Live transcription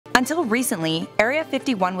Until recently, Area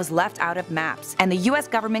 51 was left out of maps, and the US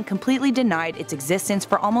government completely denied its existence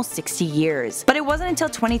for almost 60 years. But it wasn't until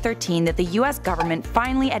 2013 that the US government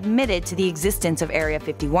finally admitted to the existence of Area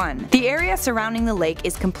 51. The area surrounding the lake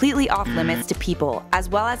is completely off limits to people, as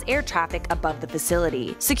well as air traffic above the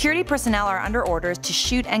facility. Security personnel are under orders to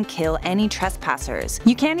shoot and kill any trespassers.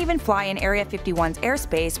 You can't even fly in Area 51's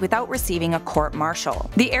airspace without receiving a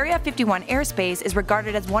court-martial. The Area 51 airspace is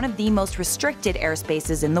regarded as one of the most restricted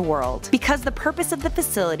airspaces in the world. Because the purpose of the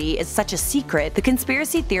facility is such a secret, the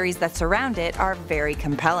conspiracy theories that surround it are very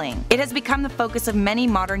compelling. It has become the focus of many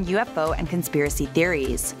modern UFO and conspiracy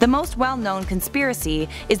theories. The most well-known conspiracy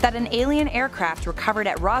is that an alien aircraft recovered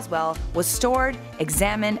at Roswell was stored,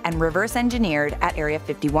 examined, and reverse-engineered at Area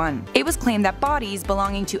 51. It was claimed that bodies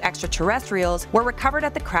belonging to extraterrestrials were recovered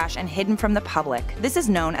at the crash and hidden from the public. This is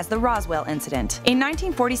known as the Roswell incident. In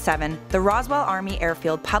 1947, the Roswell Army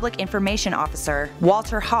Airfield Public Information Officer,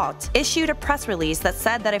 Walter Haut, issued a press release that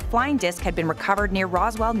said that a flying disc had been recovered near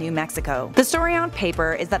Roswell, New Mexico. The story on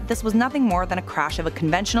paper is that this was nothing more than a crash of a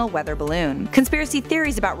conventional weather balloon. Conspiracy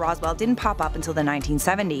theories about Roswell didn't pop up until the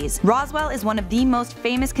 1970s. Roswell is one of the most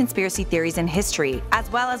famous conspiracy theories in history, as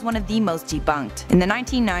well as one of the most debunked. In the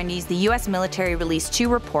 1990s, the US military released 2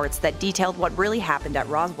 reports that detailed what really happened at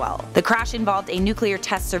Roswell. The crash involved a nuclear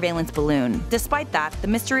test surveillance balloon. Despite that, the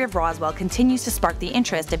mystery of Roswell continues to spark the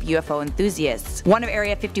interest of UFO enthusiasts. One of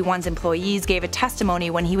Area 51's employees gave a testimony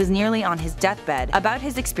when he was nearly on his deathbed about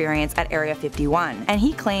his experience at Area 51, and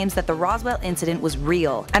he claims that the Roswell incident was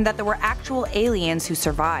real and that there were actual aliens who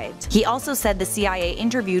survived. He also said the CIA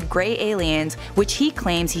interviewed gray aliens, which he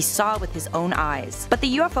claims he saw with his own eyes. But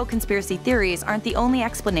the UFO conspiracy theories aren't the only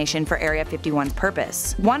explanation for Area 51's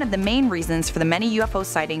purpose. One of the main reasons for the many UFO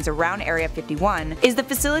sightings around Area 51 is the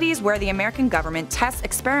facilities where the American government tests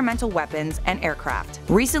experimental weapons and aircraft.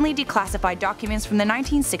 Recently declassified documents from the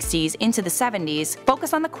 1960s into the 70s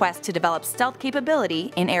focus on the quest to develop stealth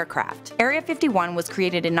capability in aircraft. Area 51 was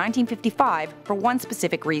created in 1955 for one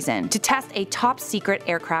specific reason: to test a top-secret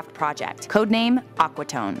aircraft project, codename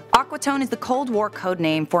Aquatone. Aquatone is the Cold War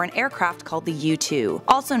codename for an aircraft called the U-2,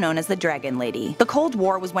 also known as the Dragon Lady. The Cold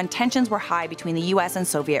War was when tensions were high between the US and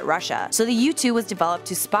Soviet Russia, so the U-2 was developed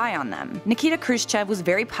to spy on them. Nikita Khrushchev was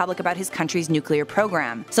very public about his country's nuclear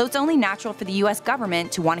program, so it's only natural for the US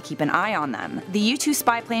government to want to keep an eye on them. The U-2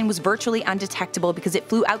 spy plane was virtually undetectable because it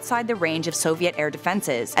flew outside the range of Soviet air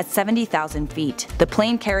defenses at 70,000 feet. The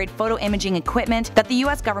plane carried photo imaging equipment that the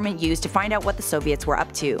US government used to find out what the Soviets were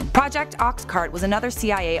up to. Project Oxcart was another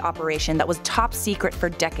CIA operation that was top secret for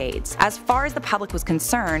decades. As far as the public was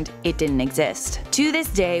concerned, it didn't exist. To this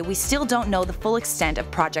day, we still don't know the full extent of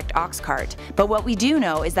Project Oxcart, but what we do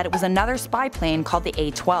know is that it was another spy plane called the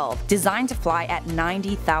A-12, designed to fly at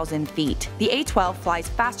 90,000 feet. The A-12 flies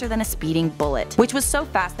faster than a speeding bullet, which was so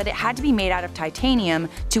fast that it had to be made out of titanium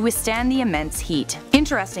to withstand the immense heat.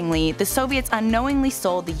 Interestingly, the Soviets unknowingly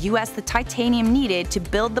sold the US the titanium needed to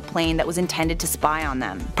build the plane that was intended to spy on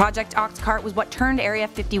them. Project Oxcart was what turned Area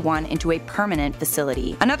 51 into a permanent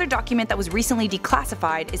facility. Another document that was recently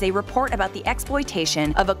declassified is a report about the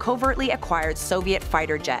exploitation of a covertly acquired Soviet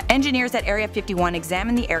fighter jet. Engineers at Area 51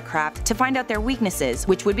 examined the aircraft to find out their weaknesses,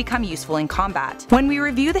 which would become useful in combat. When we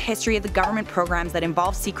review the history of the government programs that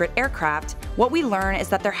involve secret aircraft, what we learn is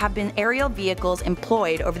that there have been aerial vehicles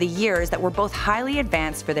employed over the years that were both highly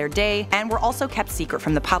advanced for their day and were also kept secret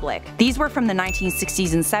from the public. These were from the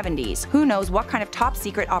 1960s and 70s. Who knows what kind of top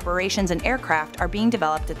secret operations and aircraft are being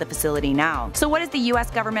developed at the facility now. So what is the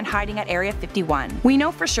US government hiding at Area 51? We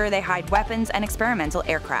know for sure they hide weapons and experimental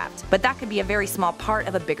aircraft, but that could be a very small part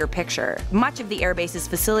of a bigger picture. Much of the airbase's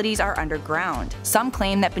facilities are underground. Some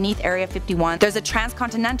claim that beneath Area 51 there's a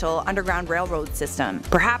transcontinental underground railroad system.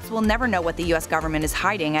 Perhaps we'll never know what the US government is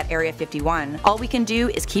hiding at Area 51. All we can do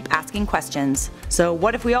is keep asking questions. So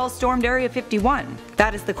what if we all stormed Area 51?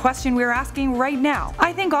 That is the question we're asking right now.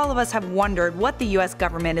 I think all of us have wondered what the US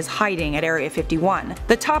government is hiding at Area 51,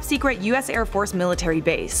 the top secret US Air Force military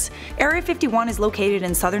base. Area 51 is located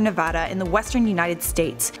in southern Nevada in the western United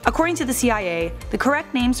States. According to the CIA, the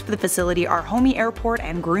correct names for the facility are Homey Airport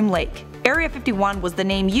and Groom Lake. Area 51 was the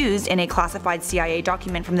name used in a classified CIA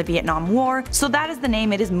document from the Vietnam War, so that is the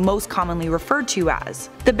name it is most commonly referred to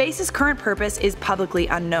as. The base's current purpose is publicly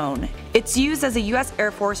unknown. It's used as a US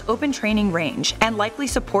Air Force open training range and likely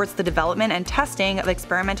supports the development and testing of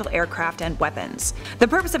experimental aircraft and weapons. The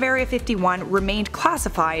purpose of Area 51 remained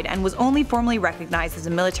classified and was only formally recognized as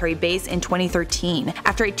a military base in 2013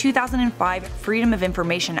 after a 2005 Freedom of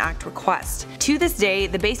Information Act request. To this day,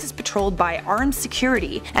 the base is patrolled by armed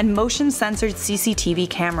security and motion motion-censored CCTV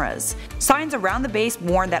cameras. Signs around the base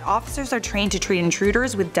warn that officers are trained to treat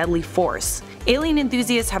intruders with deadly force. Alien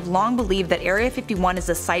enthusiasts have long believed that Area 51 is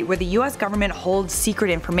a site where the US government holds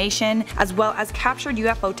secret information, as well as captured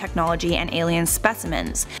UFO technology and alien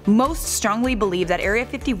specimens. Most strongly believe that Area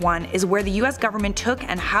 51 is where the US government took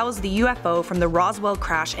and housed the UFO from the Roswell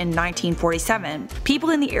crash in 1947.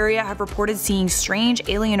 People in the area have reported seeing strange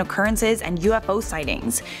alien occurrences and UFO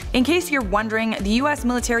sightings. In case you're wondering, the US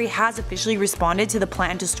military has officially responded to the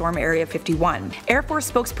plan to storm Area 51. Air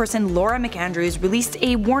Force spokesperson Laura McAndrews released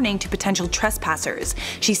a warning to potential trespassers.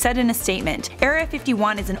 She said in a statement, "Area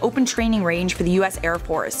 51 is an open training range for the US Air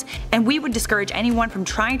Force, and we would discourage anyone from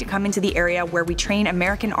trying to come into the area where we train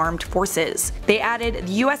American armed forces." They added,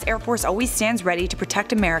 "The US Air Force always stands ready to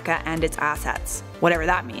protect America and its assets." Whatever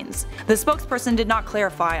that means. The spokesperson did not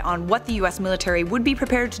clarify on what the US military would be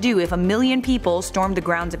prepared to do if 1 million people stormed the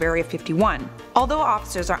grounds of Area 51. Although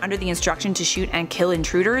officers are under the instruction to shoot and kill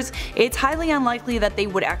intruders, it's highly unlikely that they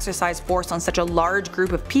would exercise force on such a large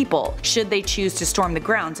group of people should they choose to storm the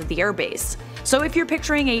grounds of the airbase. So if you're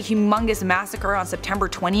picturing a humongous massacre on September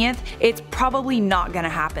 20th, it's probably not gonna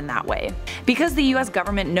happen that way. Because the US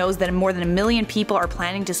government knows that more than 1 million people are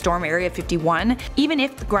planning to storm Area 51, even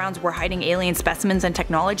if the grounds were hiding alien specimens and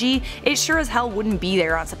technology, it sure as hell wouldn't be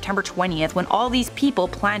there on September 20th when all these people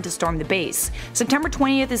plan to storm the base. September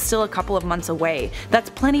 20th is still a couple of months away.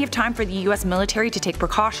 That's plenty of time for the US military to take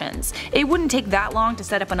precautions. It wouldn't take that long to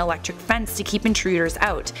set up an electric fence to keep intruders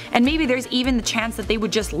out, and maybe there's even the chance that they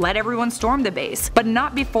would just let everyone storm the base, but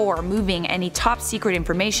not before moving any top secret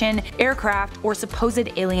information, aircraft, or supposed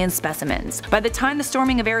alien specimens. By the time the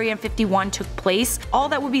storming of Area 51 took place, all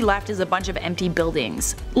that would be left is a bunch of empty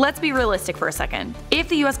buildings. Let's be realistic for a second. If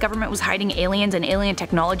the US government was hiding aliens and alien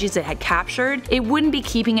technologies it had captured, it wouldn't be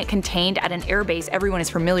keeping it contained at an airbase everyone is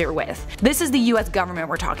familiar with. This is the US government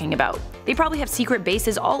we're talking about. They probably have secret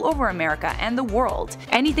bases all over America and the world.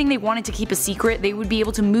 Anything they wanted to keep a secret, they would be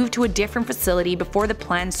able to move to a different facility before the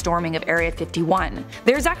planned storming of Area 51.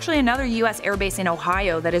 There's actually another US airbase in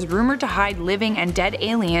Ohio that is rumored to hide living and dead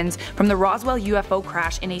aliens from the Roswell UFO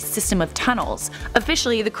crash in a system of tunnels.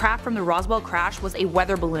 Officially, the craft from the Roswell crash was a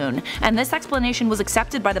weather balloon, and this explanation was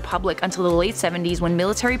accepted by the public until the late 70s when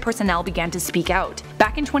military personnel began to speak out.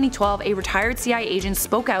 Back in 2012, a retired CIA agent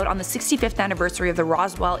spoke out on the 65th anniversary of the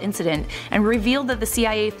Roswell incident and revealed that the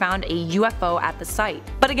CIA found a UFO at the site.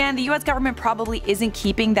 But again, the US government probably isn't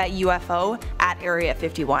keeping that UFO at Area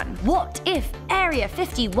 51. What if Area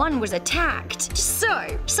 51 was attacked? So,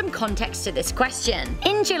 some context to this question.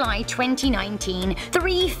 In July 2019,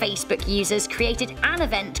 3 Facebook users created an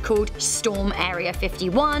event called Storm Area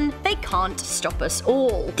 51, They Can't Stop Us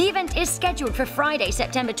All. The event is scheduled for Friday,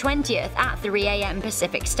 September 20th at 3 AM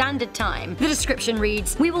Pacific Standard Time. The description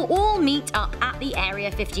reads, "We will all meet up at the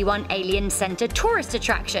Area 51 Alien Center tourist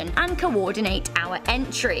attraction and coordinate our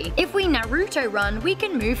entry. If we Naruto run, we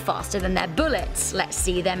can move faster than their bullets. Let's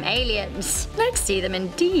see them aliens." Let's see them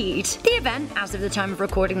indeed. The event, as of the time of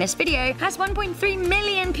recording this video, has 1.3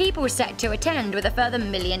 million people set to attend, with a further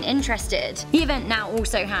million interested. The event now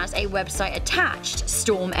also has a website attached,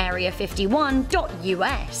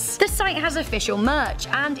 stormarea51.us. The site has official merch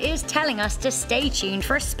and is telling us to stay tuned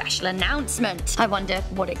for a special announcement. I wonder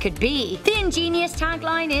what it could be. The ingenious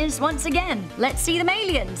tagline is, once again, "Let's see them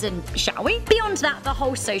aliens," and shall we? Beyond that, the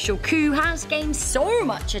whole social coup has gained so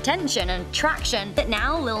much attention and traction that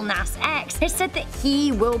now Lil Nas X has said that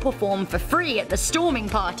he will perform for free at the storming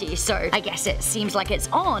party, so I guess it seems like it's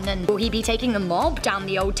on. And will he be taking the mob down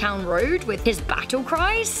the Old Town Road with his battle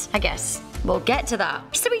cries? I guess we'll get to that.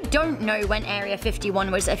 So we don't know when Area 51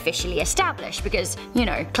 was officially established because, you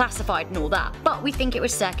know, classified and all that, but we think it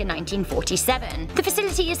was circa 1947. The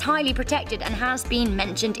facility is highly protected and has been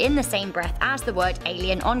mentioned in the same breath as the word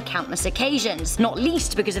alien on countless occasions, not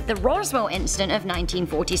least because of the Roswell incident of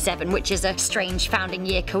 1947, which is a strange founding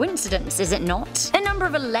year coincidence, is it not? A number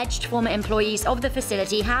of alleged former employees of the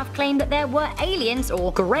facility have claimed that there were aliens,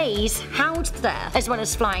 or greys, housed there, as well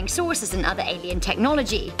as flying saucers and other alien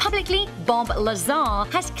technology. Publicly, Bob Lazar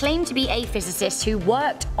has claimed to be a physicist who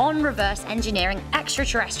worked on reverse engineering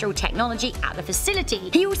extraterrestrial technology at the facility.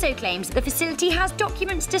 He also claims that the facility has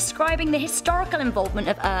documents describing the historical involvement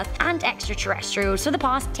of Earth and extraterrestrials for the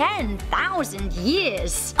past 10,000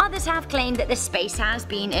 years. Others have claimed that the space has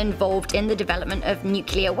been involved in the development of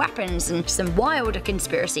nuclear weapons, and some wilder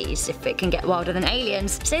conspiracies, if it can get wilder than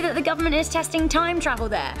aliens, say that the government is testing time travel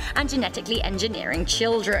there and genetically engineering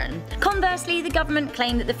children. Conversely, the government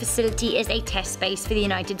claimed that the facility is a test space for the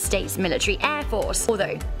United States military Air Force,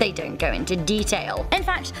 although they don't go into detail. In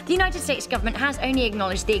fact, the United States government has only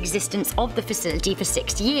acknowledged the existence of the facility for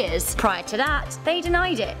 6 years. Prior to that, they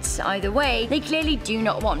denied it. Either way, they clearly do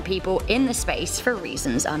not want people in the space for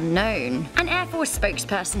reasons unknown. An Air Force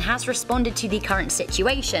spokesperson has responded to the current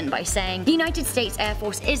situation by saying, the United States Air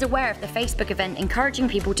Force is aware of the Facebook event encouraging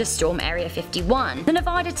people to storm Area 51. The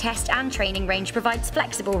Nevada Test and Training Range provides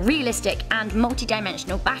flexible, realistic, and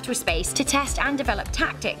multi-dimensional battle space to test and develop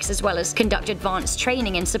tactics, as well as conduct advanced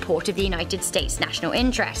training in support of the United States national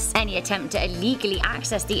interests. Any attempt to illegally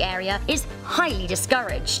access the area is highly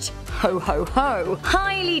discouraged. Ho ho ho.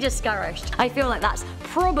 Highly discouraged. I feel like that's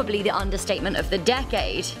probably the understatement of the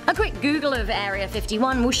decade. A quick Google of Area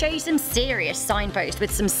 51 will show you some serious signposts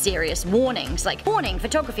with some serious warnings, like warning,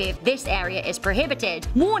 photography of this area is prohibited.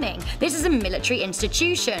 Warning, this is a military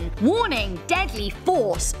institution. Warning, deadly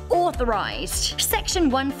force authorized. Section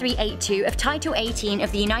 1382 of Title 18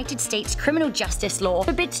 of the United States Criminal Justice Law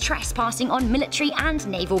forbids trespassing on military and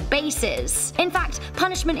naval bases. In fact,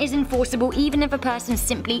 punishment is enforceable even if a person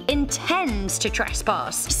simply intends to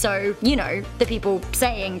trespass. So, you know, the people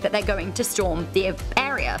saying that they're going to storm the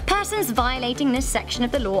area. Persons violating this section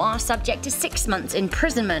of the law are subject to 6 months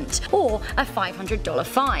imprisonment or a $500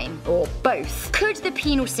 fine, or both. Could the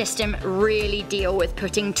penal system really deal with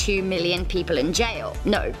putting 2 million people in jail?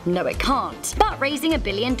 No, it can't. But raising $1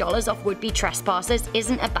 billion off would-be trespassers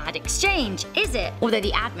isn't a bad exchange, is it? Although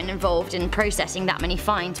the admin involved in processing that many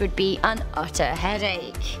fines would be an utter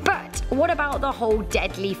headache. But what about the whole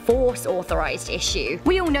deadly force authorized issue?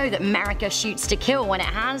 We all know that America shoots to kill when it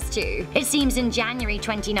has to. It seems in January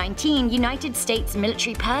 2019, United States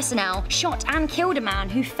military personnel shot and killed a man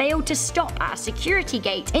who failed to stop at a security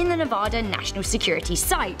gate in the Nevada National Security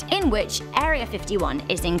Site, in which Area 51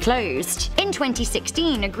 is enclosed. In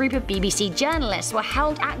 2016, a group of BBC journalists were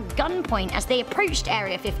held at gunpoint as they approached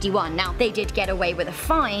Area 51. Now, they did get away with a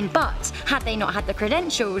fine, but had they not had the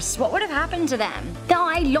credentials, what would have happened to them? There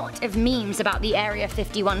are a lot of memes about the Area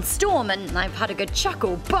 51 storm, and I've had a good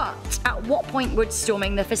chuckle, but at what point would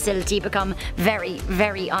storming the facility become very,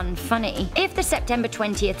 very unfunny? If the September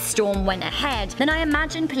 20th storm went ahead, then I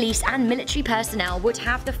imagine police and military personnel would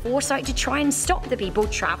have the foresight to try and stop the people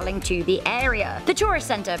traveling to the area. The tourist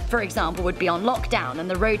center, for example, would be on lockdown, and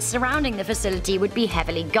the roads surrounding the facility would be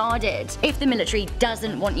heavily guarded. If the military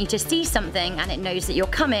doesn't want you to see something and it knows that you're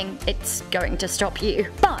coming, it's going to stop you.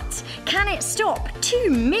 But can it stop 2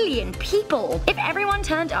 million people? If everyone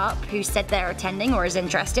turned up who said they're attending or is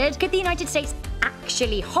interested, could the United States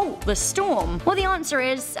actually halt the storm? Well, the answer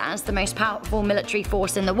is, as the most powerful military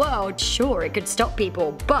force in the world, sure, it could stop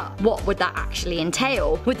people, but what would that actually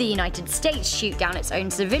entail? Would the United States shoot down its own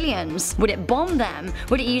civilians? Would it bomb them?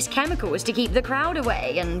 Would it use chemicals to keep the crowd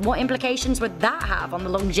away? And what implications would that have on the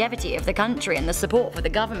longevity of the country and the support for the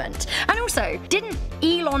government? And also, didn't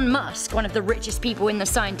Elon Musk, one of the richest people in the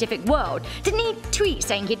scientific world, didn't he tweet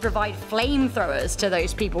saying he'd provide flamethrowers to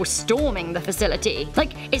those people storming the facility?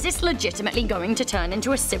 Like, is this legitimately going to turn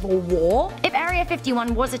into a civil war? If Area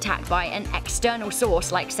 51 was attacked by an external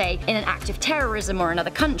source, like say in an act of terrorism or another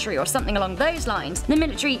country or something along those lines, the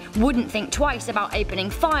military wouldn't think twice about opening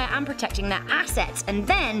fire and protecting their assets and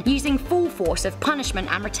then using full force of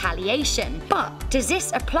punishment and retaliation. But does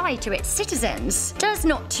this apply to its citizens? Does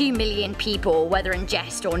not 2 million people, whether in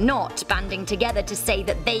jest or not, banding together to say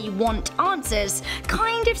that they want answers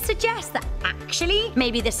kind of suggest that actually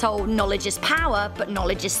maybe this whole knowledge is power but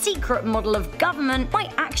knowledge is secret model of government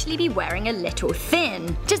might actually be wearing a little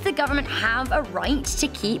thin? Does the government have a right to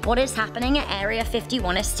keep what is happening at Area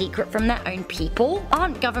 51 a secret from their own people?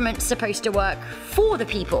 Aren't governments supposed to work for the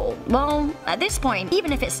people? Well, at this point,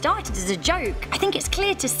 even if it started as a joke, I think it's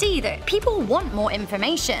clear to see that people want more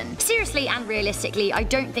information. Seriously and realistically, I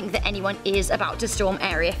don't think that anyone is about to storm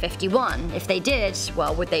Area 51. If they did,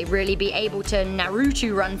 well, would they really be able to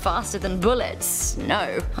Naruto run faster than bullets?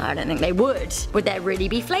 No, I don't think they would. Would there really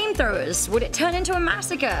be flamethrowers? Would it turn into a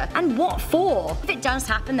massacre? And what for? If it does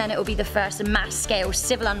happen, then it will be the first mass-scale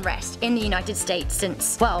civil unrest in the United States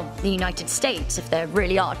since, well, the United States, if there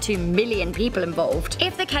really are 2 million people involved.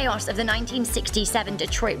 If the chaos of the 1967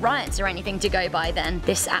 Detroit riots are anything to go by, then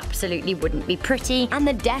this absolutely wouldn't be pretty, and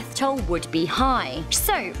the death toll would be high.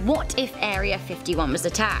 So, what if Area 51 was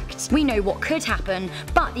attacked? We know what could happen,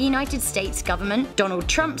 but the United States government, Donald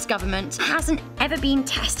Trump's government, hasn't ever been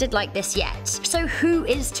tested like this yet. So who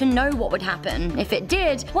is to know what would happen? and if it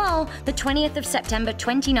did, well, the 20th of September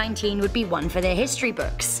 2019 would be one for their history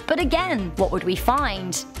books. But again, what would we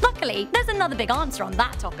find? Luckily, there's another big answer on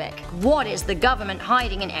that topic. What is the government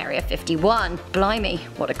hiding in Area 51? Blimey,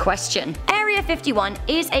 what a question. Area 51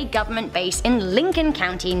 is a government base in Lincoln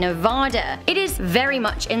County, Nevada. It is very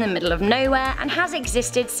much in the middle of nowhere and has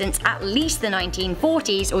existed since at least the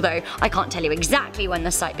 1940s, although I can't tell you exactly when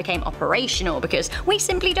the site became operational because we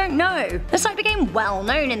simply don't know. The site became well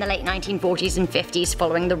known in the late 1940s and 50s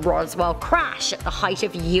following the Roswell crash at the height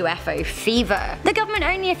of UFO fever. The government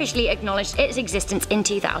only officially acknowledged its existence in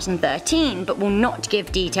 2013, but will not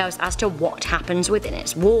give details as to what happens within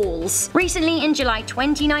its walls. Recently, in July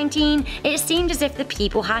 2019, it seemed as if the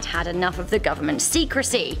people had had enough of the government's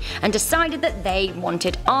secrecy and decided that they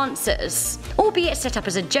wanted answers. Albeit set up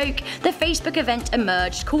as a joke, the Facebook event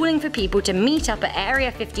emerged calling for people to meet up at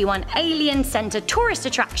Area 51 Alien Center tourist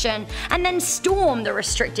attraction and then storm the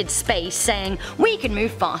restricted space, saying, "We can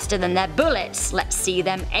move faster than their bullets, let's see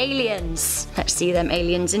them aliens." Let's see them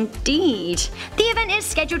aliens indeed. The event is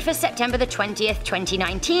scheduled for September the 20th,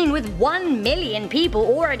 2019 with 1 million people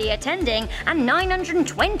already attending and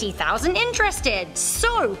 920,000 interested.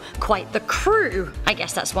 So, quite the crew. I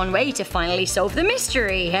guess that's one way to finally solve the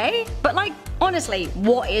mystery, hey? But like, honestly,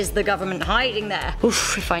 what is the government hiding there?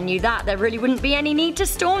 Oof, if I knew that, there really wouldn't be any need to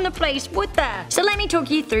storm the place, would there? So let me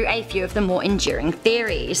talk you through a few of the more enduring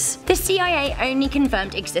theories. The CIA only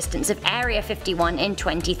confirmed existence of Area 51 in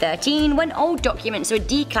 2013 when old documents were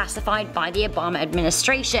declassified by the Obama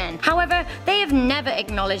administration. However, they have never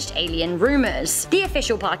acknowledged alien rumors. The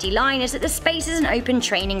official party line is that the space is an open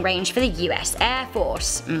training range for the US Air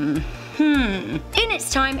Force. In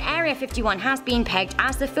its time, Area 51 has been pegged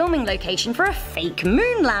as the filming location for a fake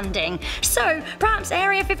moon landing. So perhaps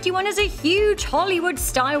Area 51 is a huge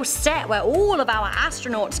Hollywood-style set where all of our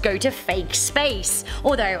astronauts go to fake space.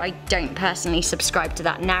 Although I don't personally subscribe to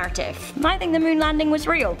that narrative. I think the moon landing was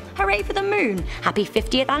real. Hooray for the moon! Happy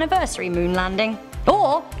 50th anniversary moon landing.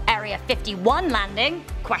 Or Area 51 landing?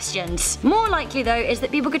 Questions. More likely though is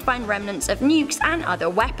that people could find remnants of nukes and other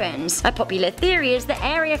weapons. A popular theory is that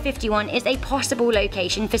Area 51 is a possible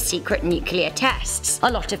location for secret nuclear tests.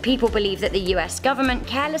 A lot of people believe that the US government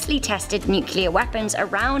carelessly tested nuclear weapons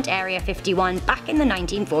around Area 51 back in the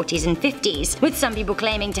 1940s and 50s, with some people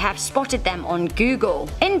claiming to have spotted them on Google.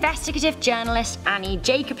 Investigative journalist Annie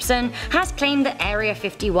Jacobson has claimed that Area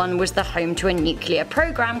 51 was the home to a nuclear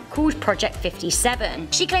program called Project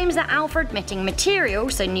 57. She claims that alpha-emitting material,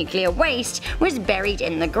 so nuclear waste, was buried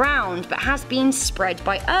in the ground but has been spread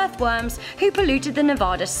by earthworms who polluted the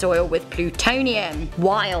Nevada soil with plutonium.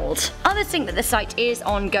 Wild. Others think that the site is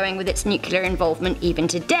ongoing with its nuclear involvement even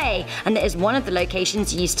today, and that is one of the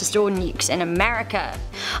locations used to store nukes in America.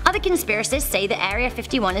 Other conspiracists say that Area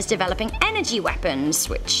 51 is developing energy weapons,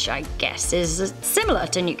 which I guess is similar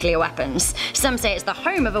to nuclear weapons. Some say it's the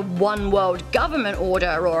home of a one world government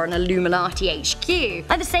order or an Illuminati HQ.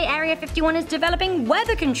 Others say Area 51 is developing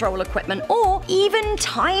weather control equipment or even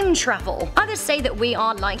time travel. Others say that we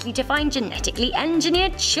are likely to find genetically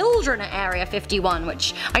engineered children at Area 51,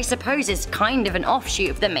 which I suppose is kind of an offshoot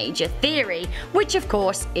of the major theory, which of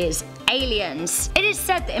course is aliens. It is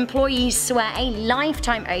said that employees swear a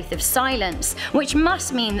lifetime oath of silence, which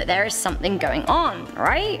must mean that there is something going on,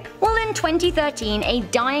 right? Well, in 2013, a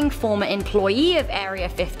dying former employee of Area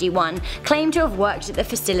 51 claimed to have worked at the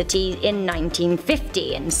facility in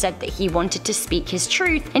 1950 and said that he wanted to speak his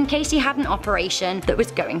truth in case he had an operation that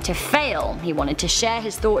was going to fail. He wanted to share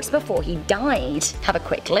his thoughts before he died. Have a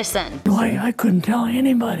quick listen. I couldn't tell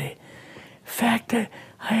anybody. In fact, I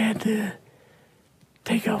had to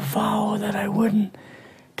take a vow that I wouldn't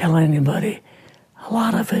tell anybody. A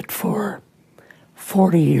lot of it for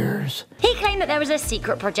 40 years. He claimed that there was a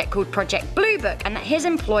secret project called Project Blue Book and that his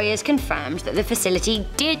employers confirmed that the facility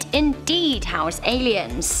did indeed house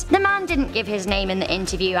aliens. The man didn't give his name in the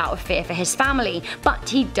interview out of fear for his family, but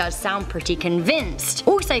he does sound pretty convinced.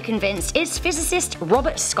 Also convinced is physicist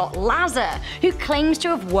Robert Scott Lazar, who claims to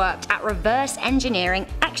have worked at reverse engineering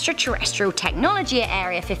extraterrestrial technology at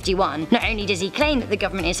Area 51. Not only does he claim that the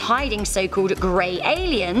government is hiding so-called grey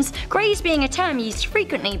aliens, greys being a term used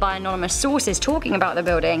frequently by anonymous sources talking about the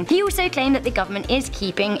building, he also claimed that the government is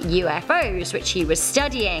keeping UFOs, which he was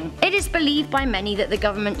studying. It is believed by many that the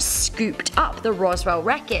government scooped up the Roswell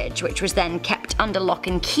wreckage, which was then kept under lock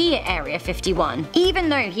and key at Area 51. Even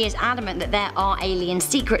though he is adamant that there are alien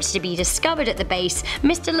secrets to be discovered at the base,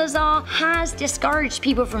 Mr. Lazar has discouraged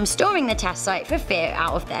people from storming the test site for fear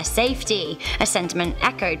out of their safety, a sentiment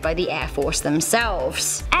echoed by the Air Force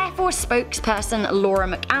themselves. Air Air Force spokesperson Laura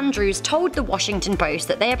McAndrews told the Washington Post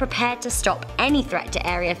that they are prepared to stop any threat to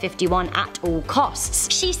Area 51 at all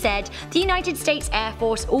costs. She said, "The United States Air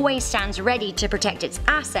Force always stands ready to protect its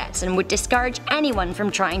assets and would discourage anyone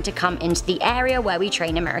from trying to come into the area where we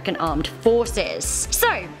train American armed forces."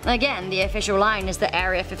 So, again, the official line is that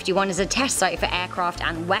Area 51 is a test site for aircraft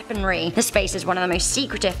and weaponry. The space is one of the most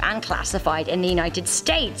secretive and classified in the United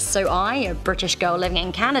States, so I, a British girl living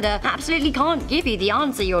in Canada, absolutely can't give you the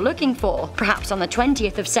answer you're looking for. Perhaps on the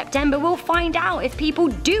 20th of September we'll find out if people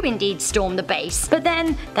do indeed storm the base, but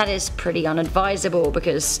then that is pretty unadvisable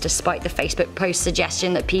because despite the Facebook post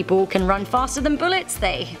suggestion that people can run faster than bullets,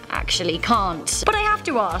 they actually can't. But I have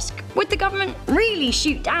to ask, would the government really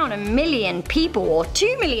shoot down 1 million people or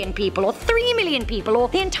 2 million people or 3 million people or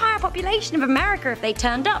the entire population of America if they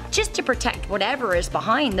turned up just to protect whatever is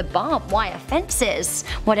behind the barbed wire fences?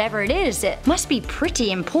 Whatever it is, it must be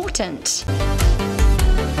pretty important.